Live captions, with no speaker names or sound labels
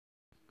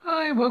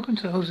Hi, welcome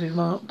to the Jose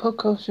Mark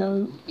podcast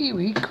show.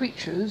 Eerie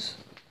creatures,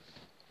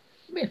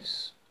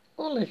 myths,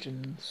 or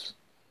legends.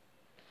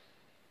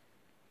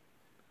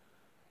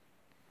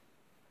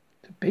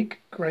 The Big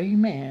Grey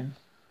Man.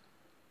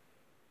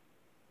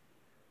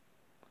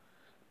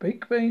 Big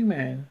Grey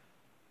Man,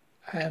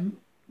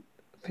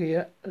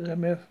 Amphilia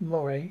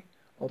Lemurmore,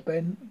 or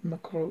Ben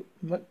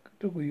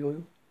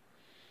McDougal,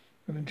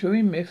 an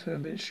enduring myth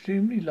of an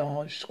extremely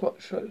large,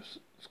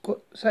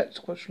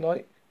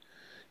 Sasquatch-like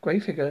grey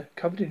figure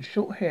covered in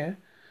short hair.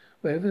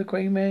 Wherever the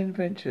grey man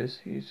ventures,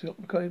 he is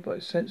occupied by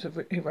a sense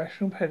of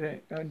irrational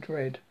panic and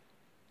dread.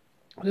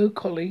 A little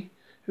collie,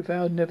 who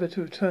vowed never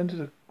to return to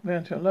the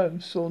mountain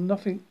alone, saw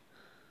nothing.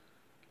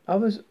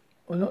 Others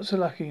were not so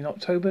lucky. In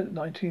October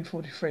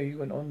 1943,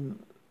 when on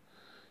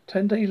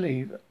 10-day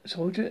leave,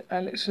 soldier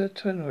Alexa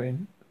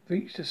Turnerin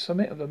reached the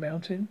summit of the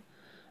mountain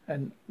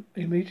and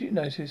immediately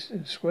noticed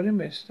in the swirling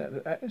mist that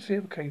the atmosphere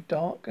became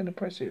dark and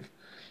oppressive.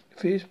 A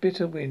fierce,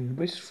 bitter wind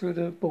whisked through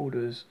the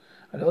boulders.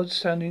 An odd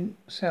sounding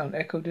sound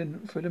echoed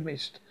through the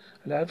mist.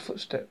 A loud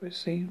footstep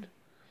received.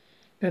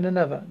 Then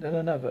another.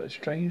 A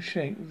strange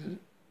shape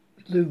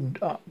loomed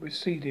up,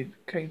 receded,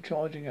 came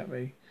charging at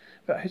me.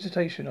 Without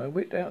hesitation, I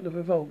whipped out the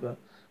revolver,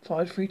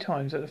 fired 3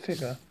 times at the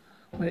figure.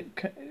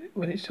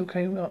 When it still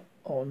came up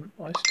on,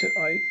 I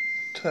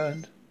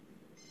turned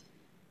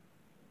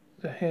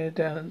the hair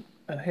down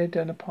and head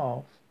down the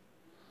path.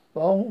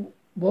 While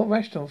more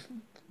rational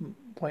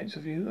points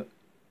of view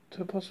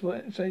to a possible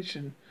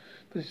explanation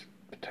for this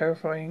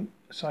terrifying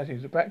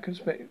sighting, the Black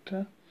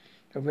Conspector,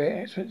 a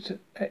rare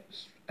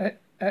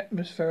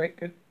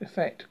atmospheric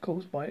effect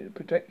caused by the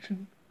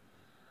projection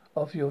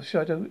of your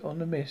shadow on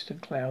the mist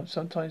and clouds,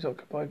 sometimes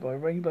occupied by a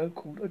rainbow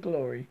called a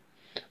glory.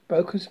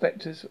 Broken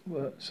spectres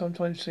were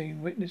sometimes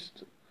seen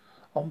witnessed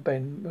on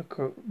Ben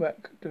Macdui,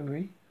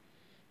 Macdui,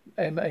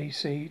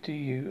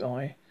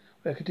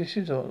 where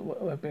conditions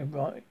have been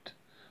right,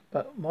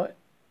 but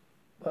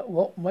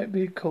what might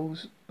be a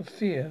cause of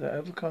fear that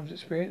overcomes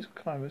experienced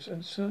climbers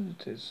and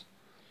certainties?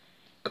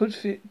 Could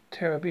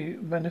terror be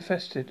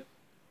manifestation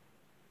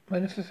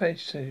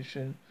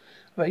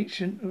of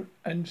ancient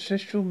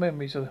ancestral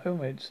memories of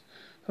hominids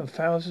from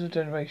thousands of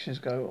generations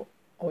ago,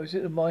 or is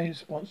it the mind's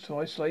response to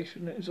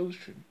isolation and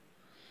exhaustion?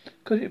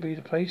 Could it be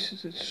the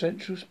place's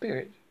central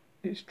spirit,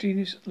 its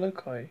genius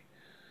loci?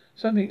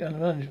 Something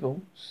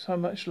unmanageable, so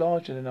much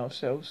larger than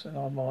ourselves and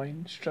our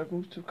mind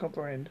struggles to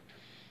comprehend,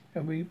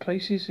 and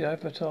replaces the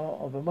avatar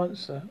of a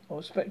monster or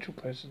a spectral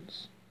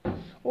presence?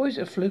 Or is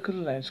it a fluke of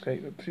the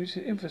landscape that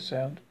produces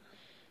infrasound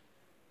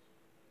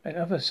and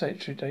other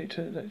sensory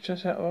data that's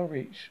just out of our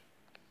reach?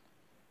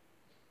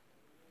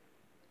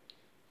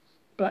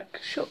 Black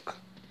Shook.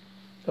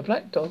 The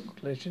black dog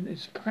legend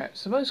is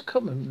perhaps the most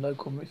common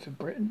local myth in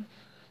Britain,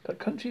 but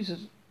the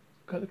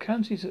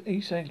counties of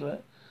East Anglia,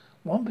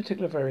 one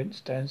particular variant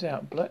stands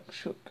out. Black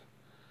Shook.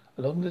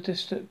 Along the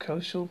distant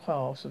coastal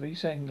paths of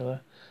East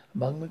Anglia,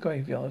 among the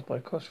graveyards by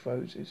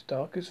crossroads, its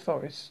darkest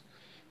forests,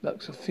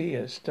 lurks a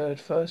fear stirred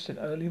first in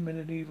early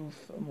medieval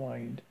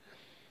mind.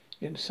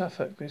 In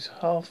Suffolk, this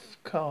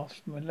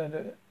half-caste,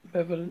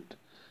 malevolent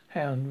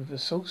hound with the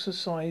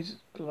saucer-sized,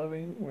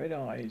 glowing red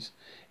eyes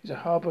is a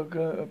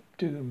harbinger of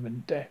doom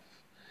and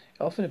death.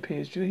 It often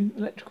appears during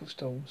electrical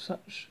storms,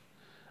 such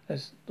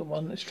as the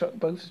one that struck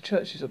both the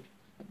churches of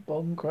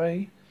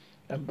Bongray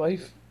and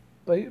Blythburgh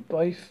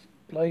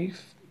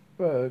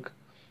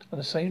on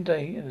the same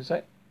day and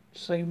exact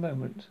same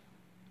moment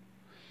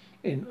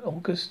in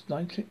August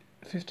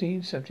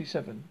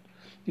 1577,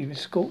 leaving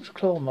scorched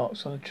claw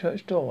marks on the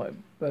church door at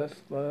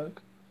Blythburgh,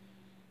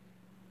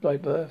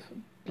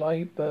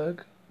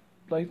 Blythburgh,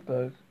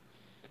 Blthburgh.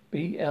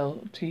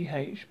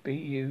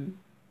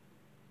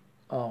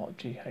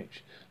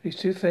 These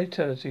two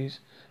fatalities,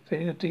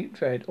 feeling a deep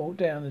dread all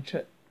down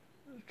the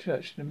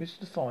church in the midst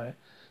of the fire.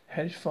 The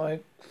hellish fire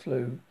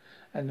flew,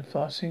 and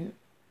passing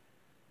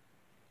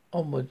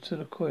onward to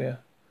the choir.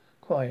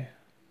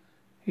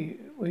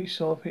 We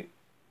saw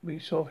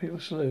people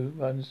slew,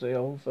 runs the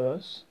old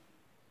verse.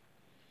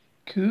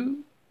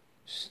 Q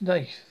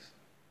Snaith.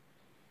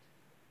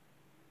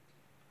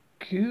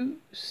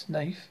 Q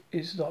Snaith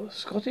is the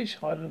Scottish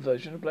Highland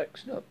version of Black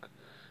Snook,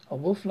 a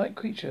wolf-like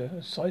creature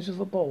the size of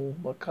a bowl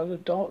but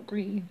coloured dark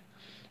green.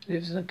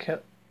 Lives in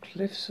the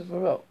cliffs of a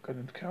rock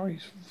and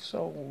carries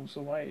souls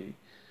away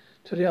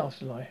to the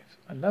afterlife.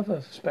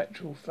 Another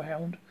spectral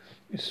found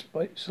with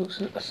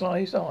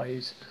saucer-sized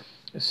eyes.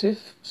 The Sue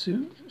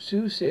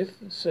Sith,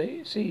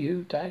 C-U-SITH,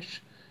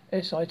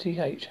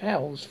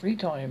 howls 3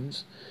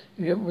 times.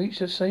 If you haven't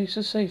reached a place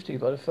of safety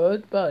by the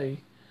third bay,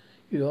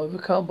 you are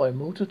overcome by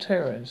mortal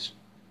terror and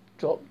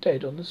drop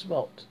dead on the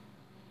spot.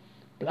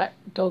 Black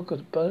Dog of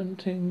the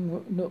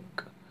Bunting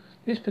Nook.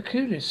 This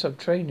peculiar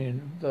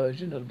subterranean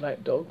version of the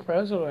black dog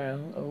prowls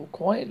around a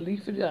quiet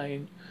leafy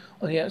lane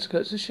on the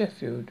outskirts of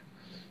Sheffield.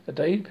 The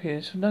day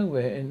appears from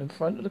nowhere in the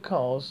front of the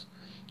cars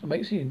and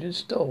makes the engine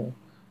stall.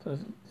 For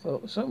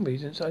some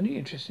reason, it's only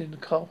interested in the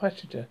car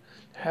passenger.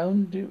 The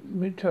hound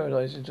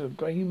materializes into a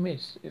grey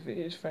mist if it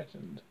is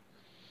threatened.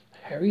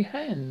 Hairy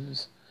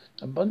hands.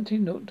 And Bunty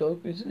Nook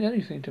Dog isn't the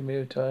only thing to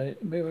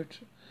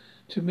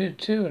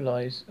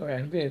materialise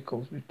around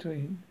vehicles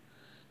between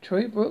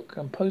Cherrybrook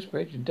and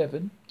Postbridge in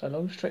Devon. A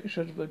long stretch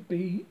of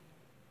the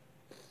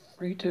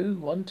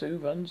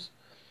B3212 runs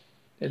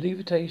the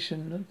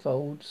levitation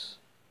folds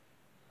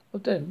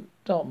of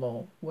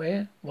Dartmoor,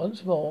 where,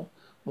 once more,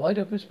 wide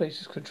open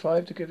spaces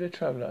contrive to give the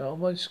traveller an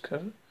almost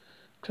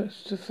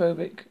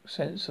claustrophobic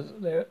sense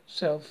of their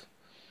self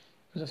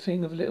as a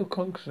thing of little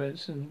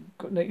consequence in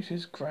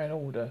nature's grand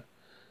order.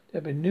 There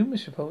have been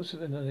numerous reports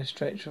of this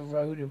stretch of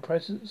road in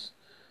presence,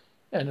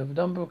 and on a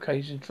number of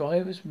occasions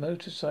drivers,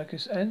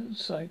 motorcyclists and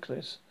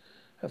cyclists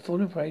have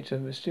fallen prey to a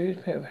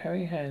mysterious pair of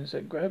hairy hands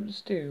that grab the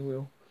steering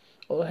wheel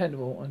or the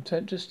handle and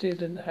attempt to steer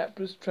the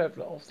hapless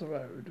traveller off the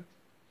road.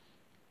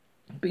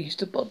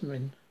 Beast of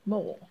Bodmin.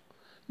 More.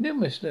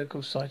 Numerous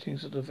local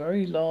sightings of the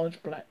very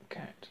large black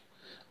cat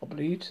are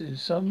believed in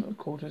some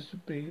quarters to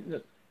be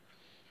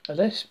a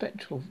less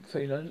spectral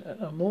feline and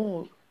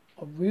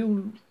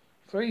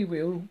very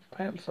real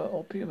panther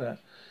or puma,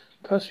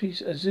 possibly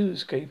a zoo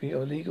escapee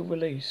or legal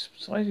release.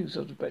 Sightings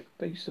of the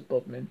beast of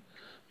Bodmin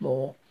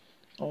Moor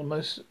are the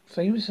most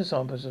famous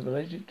examples of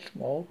alleged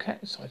wild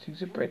cat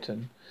sightings in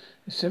Britain.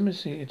 A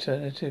similarly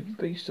alternative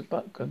beast of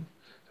Buchan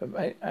from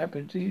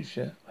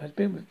Aberdeenshire has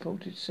been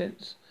reported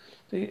since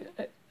the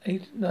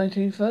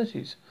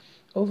 1930s.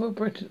 All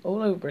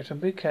over Britain,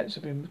 big cats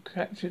have been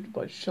captured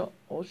by shot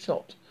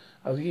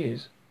over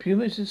years.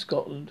 Pumas in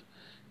Scotland,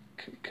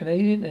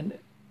 Canadian and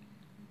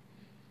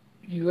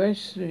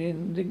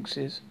Eurasian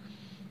lynxes,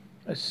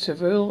 a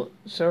Seville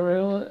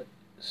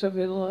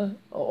or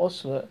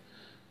ocelot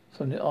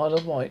from the Isle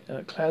of Wight, and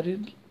a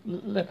clouded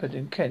leopard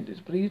in Kent.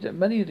 It's believed that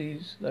many of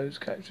those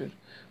captured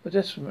were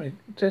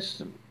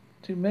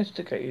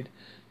domesticated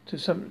to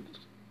some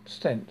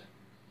extent.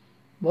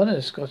 One of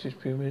the Scottish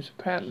pumas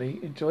apparently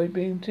enjoyed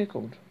being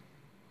tickled.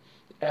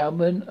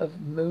 Owlman of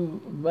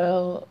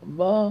Marwallan.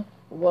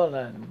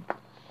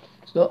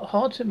 It's not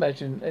hard to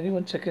imagine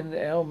anyone tickling the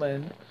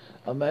Owlman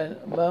of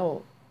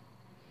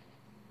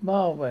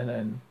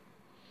Marwallan.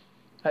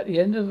 At the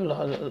end of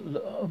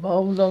a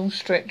mile-long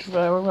stretch of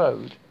our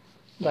road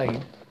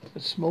lane, the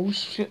small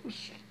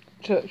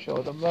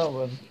churchyard of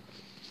Marwallan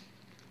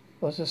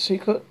was a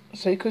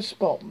sacred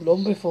spot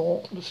long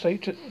before the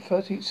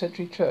 13th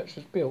century church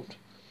was built,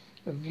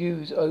 with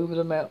views over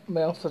the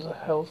mouth of the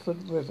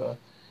Halford River.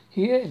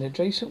 Here, in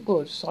adjacent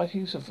woods,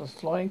 sightings of a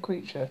flying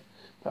creature,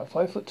 about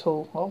 5 foot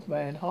tall, half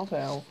man, half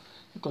owl,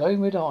 with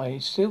glowing red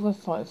eyes, silver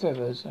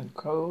feathers, and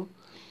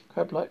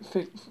crab-like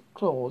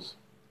claws.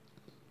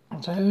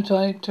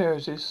 Terrified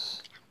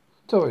tourists,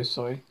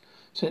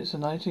 since the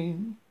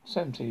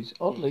 1970s.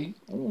 Oddly,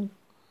 all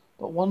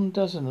but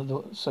 12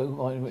 or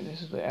so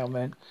eyewitnesses of the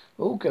Owlman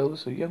were all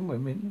girls or young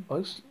women,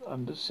 most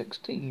under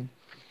 16.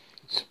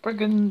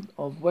 Spriggan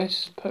of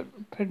West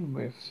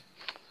Penrith.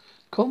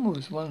 Cornwall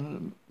was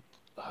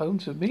home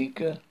to a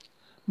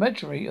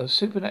menagerie of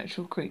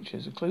supernatural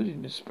creatures,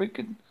 including the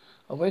Spriggan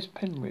of West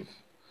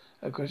Penrith,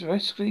 a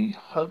grotesquely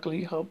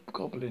ugly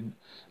hobgoblin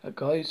that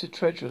guides the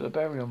treasure of the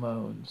burial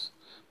mounds,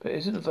 but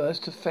isn't averse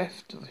to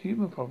theft of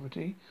human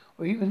property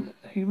or even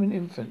human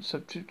infants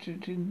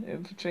substituting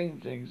them for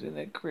changelings in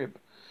their crib.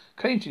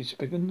 Occasionally,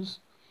 Spriggans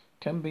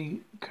can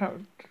be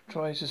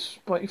characterized as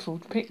spiteful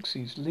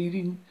pixies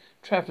leading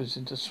travellers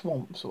into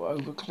swamps or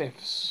over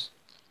cliffs.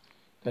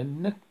 The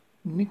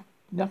Nucky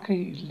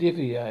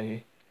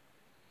Liviae.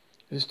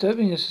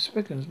 Disturbing as the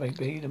Spriggans may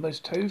be, the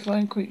most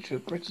terrifying creature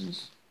of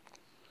Britain's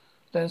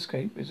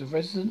landscape is a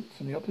resident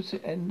from the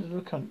opposite end of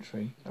the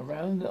country.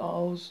 Around the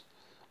Isles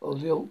of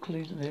the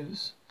Orkney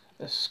lives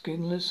a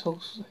skinless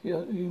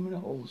human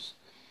horse,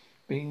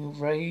 being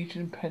rage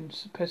and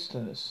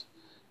pestilence.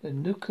 The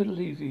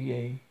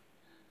Nuckalevee,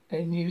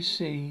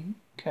 Nuckelave,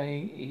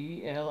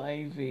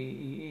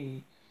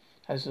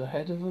 has the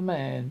head of a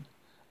man,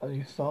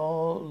 only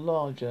far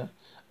larger,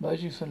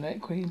 emerging from the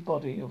equine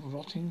body of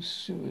rotting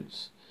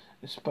sewers,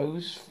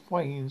 exposed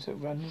veins that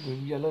run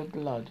with yellow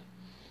blood.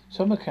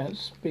 Some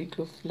accounts speak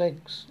of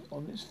flippers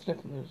on its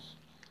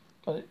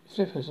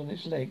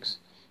legs.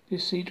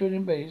 This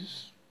sea-dwelling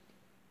race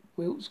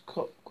wilts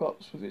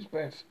crops with its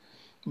breath,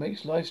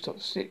 makes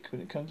livestock sick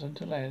when it comes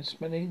onto land,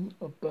 smelling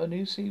of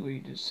burning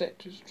seaweed, is set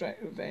to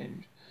extract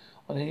revenge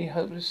on any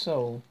hopeless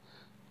soul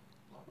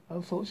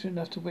unfortunate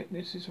enough to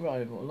witness its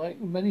arrival. Like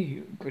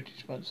many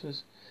British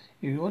monsters,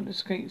 if you want to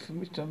escape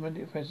from its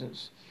dominant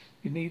presence,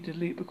 you need to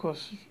leap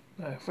across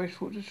a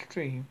freshwater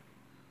stream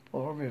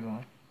or a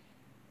river.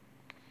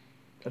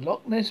 The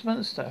Loch Ness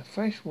Monster.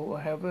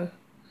 Freshwater, however,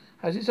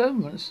 has its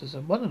own monsters,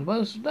 and one of the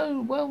most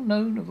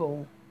well-known of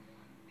all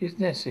is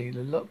Nessie,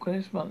 the Loch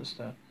Ness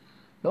Monster.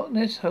 Loch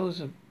Ness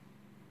holds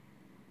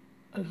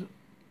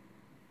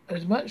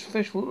as much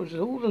freshwater as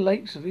all the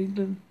lakes of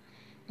England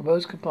and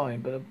Wales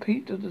combined, but the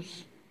peat of the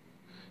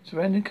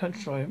surrounding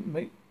countryside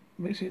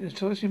makes it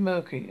notoriously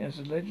murky, as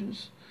the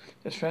legends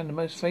that surround the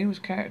most famous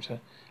character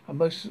and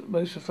most of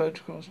the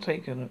photographs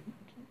taken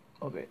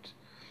of it.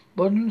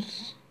 Modern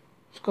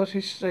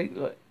Scottish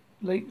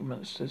lake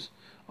monsters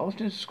are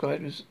often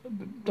described as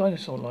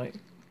dinosaur-like.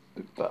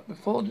 But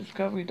before the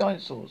discovery of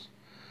dinosaurs,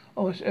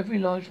 almost every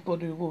large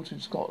body of water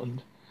in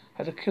Scotland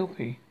had a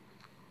kelpie,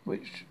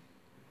 which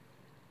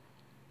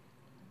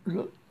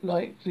looked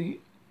like the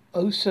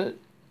Oceanidae.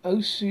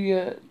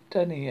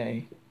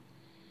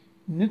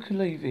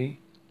 Nucaleae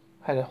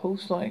had a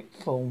horse-like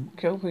form.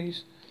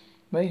 Kelpies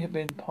may have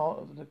been part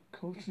of the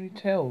cautionary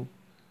tale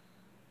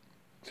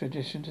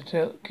tradition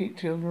to keep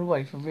children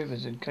away from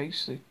rivers in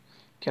case the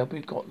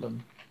kelpie got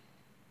them.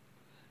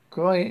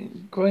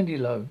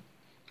 Grindylow,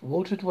 a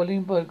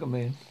water-dwelling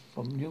bogeyman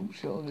from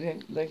Yorkshire or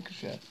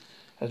Lancashire,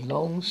 has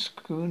long,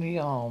 scrawny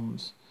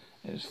arms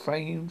and is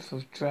framed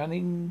for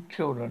drowning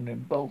children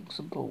in bogs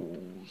and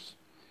pools.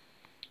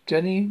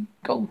 Jenny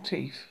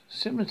Goldteeth,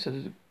 similar to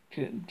the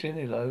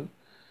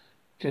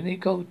Jenny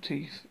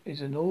Goldteeth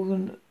is a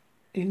northern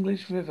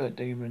English river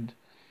demon.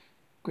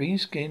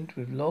 Green-skinned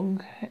with long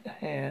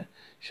hair,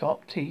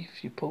 sharp teeth,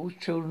 she pulls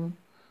children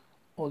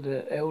or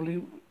the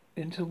elderly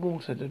into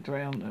water to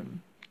drown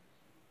them.